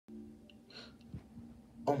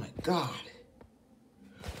Oh my God.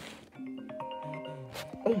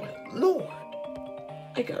 Oh my Lord.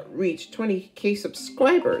 I got reached 20K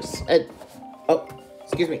subscribers. Oh,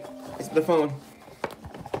 excuse me. It's the phone.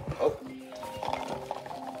 Oh.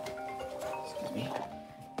 Excuse me.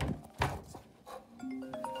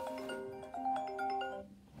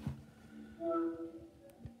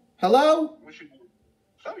 Hello? What you doing?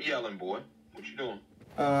 Stop yelling, boy. What you doing?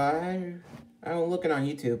 I'm looking on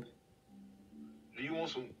YouTube. Do you want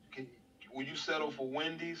some? Will you settle for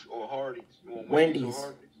Wendy's or Hardee's? You want Wendy's.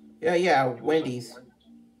 Or Hardee's? Yeah, Wendy's.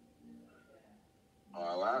 All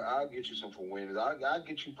right, well, I'll get you some for Wendy's. I'll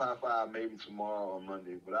get you pie five maybe tomorrow or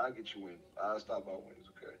Monday, but I'll get you Wendy's. I'll stop by Wendy's,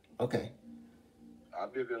 okay? Okay. I'll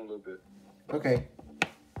be there in a little bit. Okay.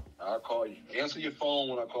 I'll call you. Answer your phone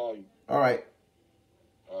when I call you. All right.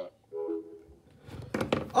 All right.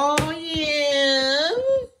 Oh, yeah.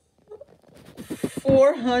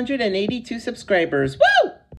 482 subscribers. Woo!